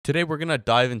Today we're gonna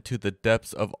dive into the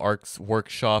depths of Ark's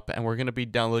workshop and we're gonna be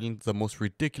downloading the most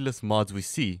ridiculous mods we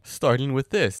see, starting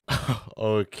with this.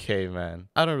 Okay, man.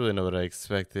 I don't really know what I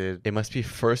expected. It must be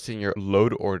first in your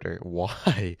load order.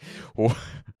 Why?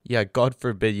 Yeah, God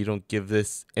forbid you don't give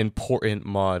this important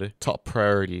mod top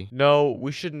priority. No,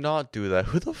 we should not do that.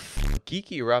 Who the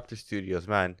Geeky Raptor Studios,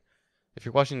 man. If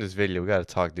you're watching this video, we gotta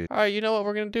talk, dude. Alright, you know what?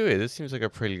 We're gonna do it. This seems like a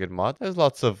pretty good mod. There's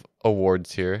lots of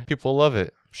awards here. People love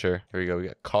it. Sure. Here we go. We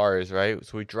got cars, right?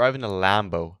 So we drive in a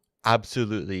Lambo.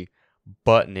 Absolutely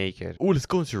butt naked. Oh, let's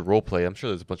go into roleplay. I'm sure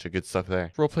there's a bunch of good stuff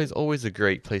there. Roleplay is always a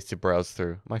great place to browse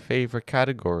through. My favorite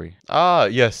category. Ah,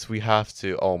 yes, we have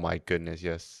to. Oh my goodness,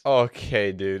 yes.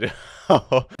 Okay, dude.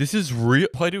 This is real.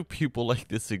 Why do people like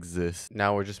this exist?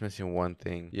 Now we're just missing one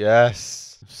thing.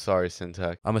 Yes. Sorry,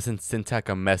 Syntac. I'm gonna send Syntac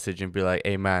a message and be like,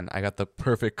 hey man, I got the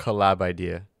perfect collab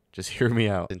idea. Just hear me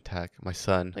out. Syntac, my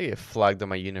son. I get flagged on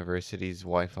my university's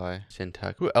Wi-Fi.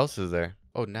 Syntac. Who else is there?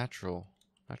 Oh, Natural.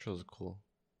 Natural is cool.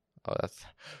 Oh, that's...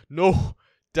 No!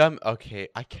 Damn. Okay,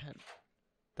 I can't...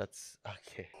 That's...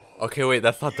 Okay. Okay, wait,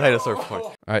 that's not dinosaur porn.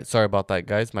 Alright, sorry about that,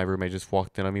 guys. My roommate just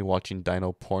walked in on me watching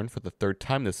dino porn for the 3rd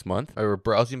time this month. We're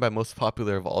browsing by most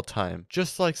popular of all time.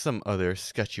 Just like some other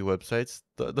sketchy websites,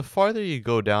 the farther you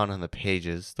go down on the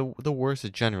pages, the worse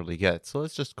it generally gets. So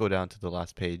let's just go down to the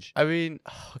last page. I mean,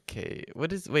 okay,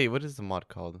 what is the mod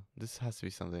called? This has to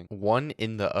be something. One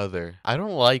in the other. I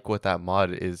don't like what that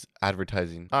mod is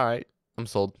advertising. Alright. I'm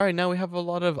sold. All right, now we have a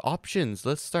lot of options.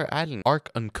 Let's start adding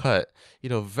Ark Uncut. You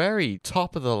know, very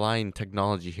top of the line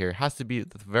technology here. Has to be at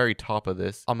the very top of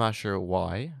this. I'm not sure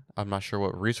why. I'm not sure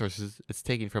what resources it's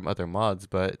taking from other mods,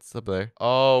 but it's up there.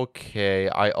 Okay.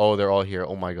 Oh, they're all here.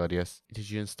 Oh my god, yes. Did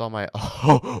you install my...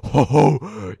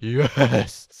 Oh,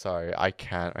 yes. Sorry, I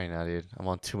can't right now, dude. I'm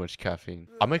on too much caffeine.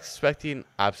 I'm expecting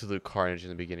absolute carnage in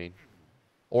the beginning.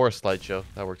 Or a slideshow.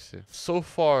 That works too. So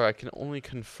far, I can only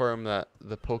confirm that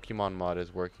the Pokemon mod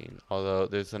is working. Although,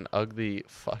 there's an ugly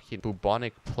fucking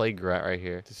bubonic plague rat right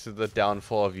here. This is the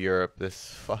downfall of Europe.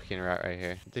 This fucking rat right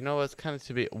here. Do you know what's kind of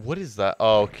to be... What is that?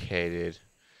 Okay, dude.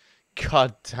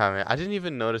 God damn it. I didn't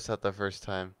even notice that the first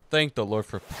time. Thank the Lord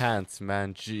for pants,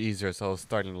 man. Jesus, I was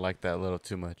starting to like that a little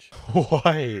too much.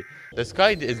 Why? This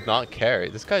guy is not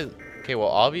carried. This guy... Okay, well,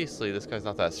 obviously, this guy's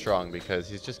not that strong because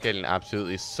he's just getting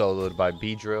absolutely soloed by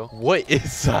B-Drill. What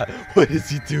is that? What is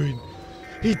he doing?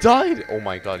 He died! Oh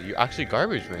my god, you actually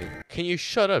garbage, mate. Can you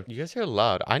shut up? You guys are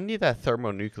loud. I need that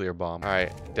thermonuclear bomb.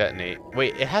 Alright, detonate.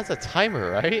 Wait, it has a timer,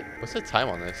 right? What's the time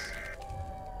on this?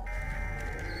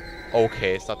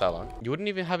 Okay, it's not that long. You wouldn't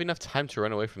even have enough time to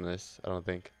run away from this, I don't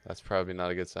think. That's probably not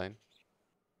a good sign.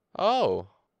 Oh.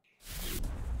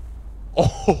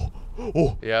 Oh!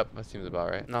 Oh, yep, that seems about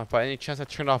right. Now, if by any chance I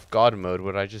turned off God mode,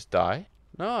 would I just die?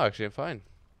 No, actually, I'm fine.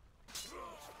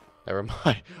 Never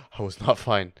mind. I was not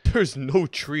fine. There's no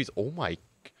trees. Oh my...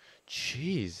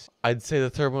 Jeez. I'd say the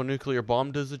thermonuclear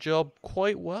bomb does the job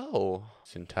quite well.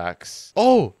 Syntax.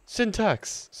 Oh!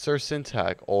 Syntax! Sir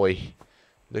Syntax. Oi.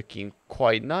 Looking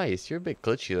quite nice. You're a bit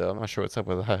glitchy though. I'm not sure what's up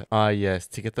with that. Yes.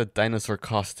 To get the dinosaur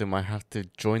costume, I have to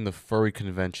join the furry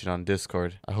convention on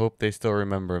Discord. I hope they still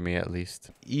remember me at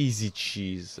least. Easy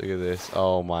cheese. Look at this.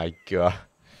 Oh my god.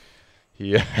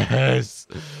 Yes.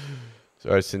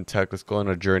 Alright, Syntax, let's go on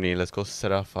a journey. Let's go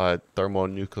set off a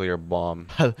thermonuclear bomb.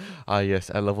 Yes.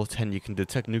 At level 10, you can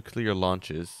detect nuclear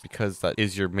launches because that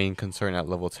is your main concern at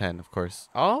level 10, of course.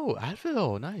 Oh,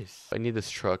 Advil. Nice. I need this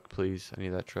truck, please. I need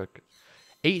that truck.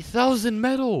 8,000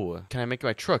 metal! Can I make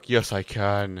my truck? Yes, I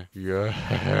can.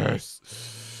 Yes.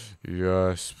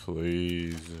 Yes,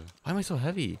 please. Why am I so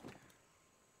heavy?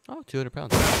 Oh, 200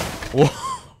 pounds. Whoa.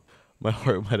 My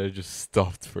heart might have just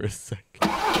stopped for a sec.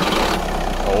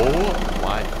 Oh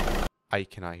my. I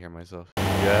cannot hear myself.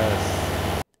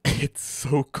 Yes. It's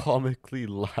so comically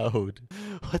loud.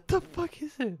 What the fuck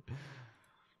is it?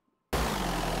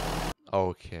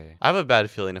 Okay. I have a bad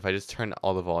feeling if I just turn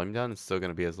all the volume down, it's still going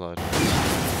to be as loud.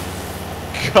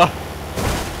 God.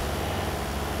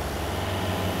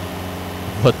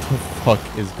 What the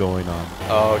fuck is going on?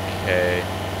 Okay.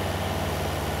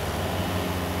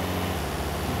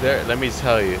 Let me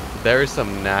tell you, there is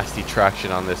some nasty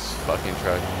traction on this fucking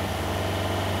truck.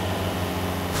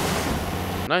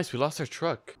 Nice, we lost our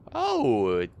truck.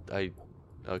 Oh,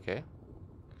 okay.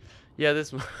 Yeah,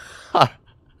 this...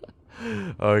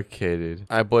 Okay, dude.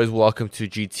 Alright, boys, welcome to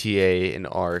GTA and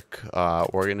Ark.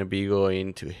 We're gonna be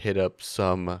going to hit up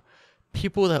some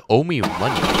people that owe me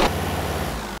money.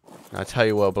 I'll tell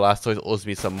you what, Blastoise owes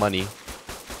me some money.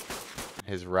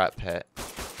 His rat pet.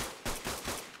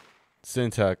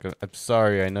 Syntax, I'm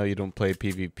sorry, I know you don't play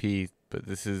PvP, but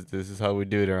this is how we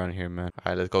do it around here, man.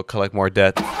 Alright, let's go collect more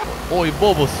debt. Oi,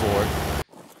 Bulbasaur.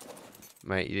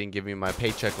 Mate, you didn't give me my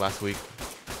paycheck last week.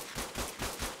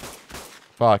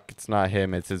 Fuck, it's not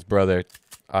him, it's his brother.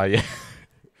 Yeah.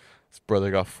 His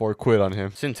brother got 4 quid on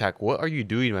him. Syntac, what are you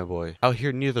doing, my boy? Out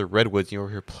here near the redwoods and you're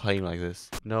over here playing like this.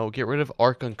 No, get rid of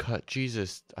Ark Uncut.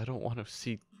 Jesus, I don't want to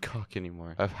see cock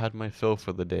anymore. I've had my fill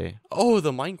for the day. Oh,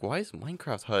 why is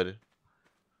Minecraft HUD?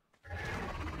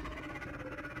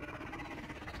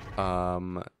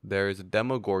 There's a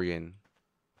Demogorgon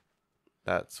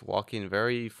that's walking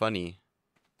very funny.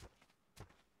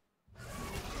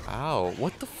 Ow,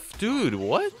 what the dude,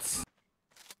 what?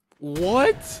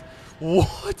 What?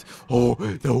 What?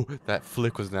 Oh, no, that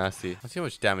flick was nasty. Let's see how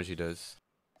much damage he does.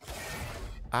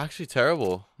 Actually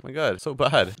terrible. Oh my god, so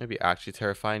bad. Maybe actually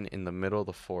terrifying in the middle of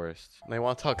the forest. And I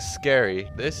want to talk scary.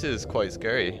 This is quite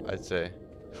scary, I'd say.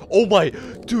 Oh my,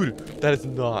 dude, that is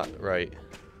not right.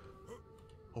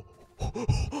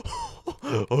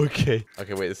 Okay.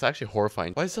 Okay, wait, this is actually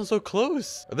horrifying. Why does it sound so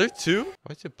close? Are there 2? Why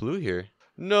is it blue here?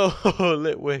 No,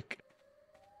 Litwick.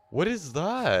 What is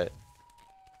that?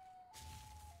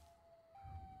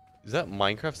 Is that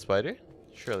Minecraft spider?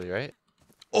 Surely, right?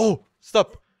 Oh,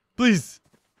 stop, please.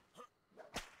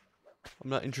 I'm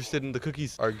not interested in the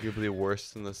cookies. Arguably worse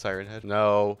than the siren head.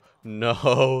 No,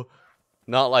 no.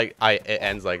 Not like it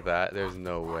ends like that. There's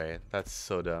no way. That's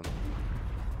so dumb.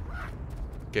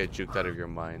 Get juked out of your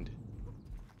mind.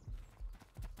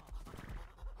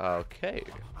 Okay.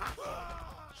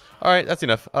 Alright, that's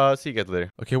enough. See you guys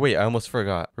later. Okay, wait, I almost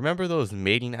forgot. Remember those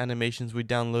mating animations we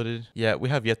downloaded? Yeah, we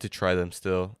have yet to try them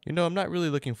still. You know, I'm not really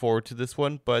looking forward to this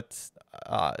one, but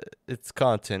it's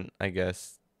content, I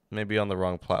guess. Maybe on the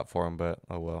wrong platform, but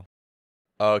oh well.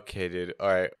 Okay, dude.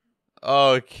 Alright.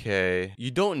 Okay.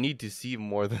 You don't need to see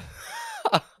more than...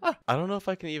 I don't know if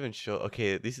I can even show...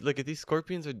 Okay, look at these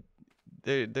scorpions are...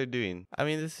 They're doing. I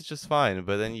mean, this is just fine,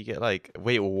 but then you get like,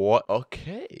 wait, what?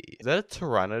 Okay, is that a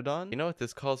pteranodon? You know what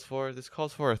this calls for? This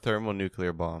calls for a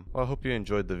thermonuclear bomb. Well, I hope you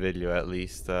enjoyed the video at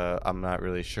least. I'm not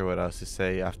really sure what else to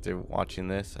say after watching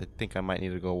this. I think I might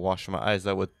need to go wash my eyes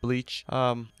out with bleach.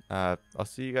 I'll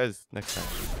see you guys next time.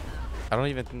 I don't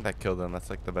even think that killed them. That's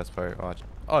like the best part. Watch.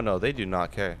 Oh no, they do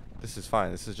not care. This is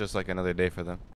fine. This is just like another day for them.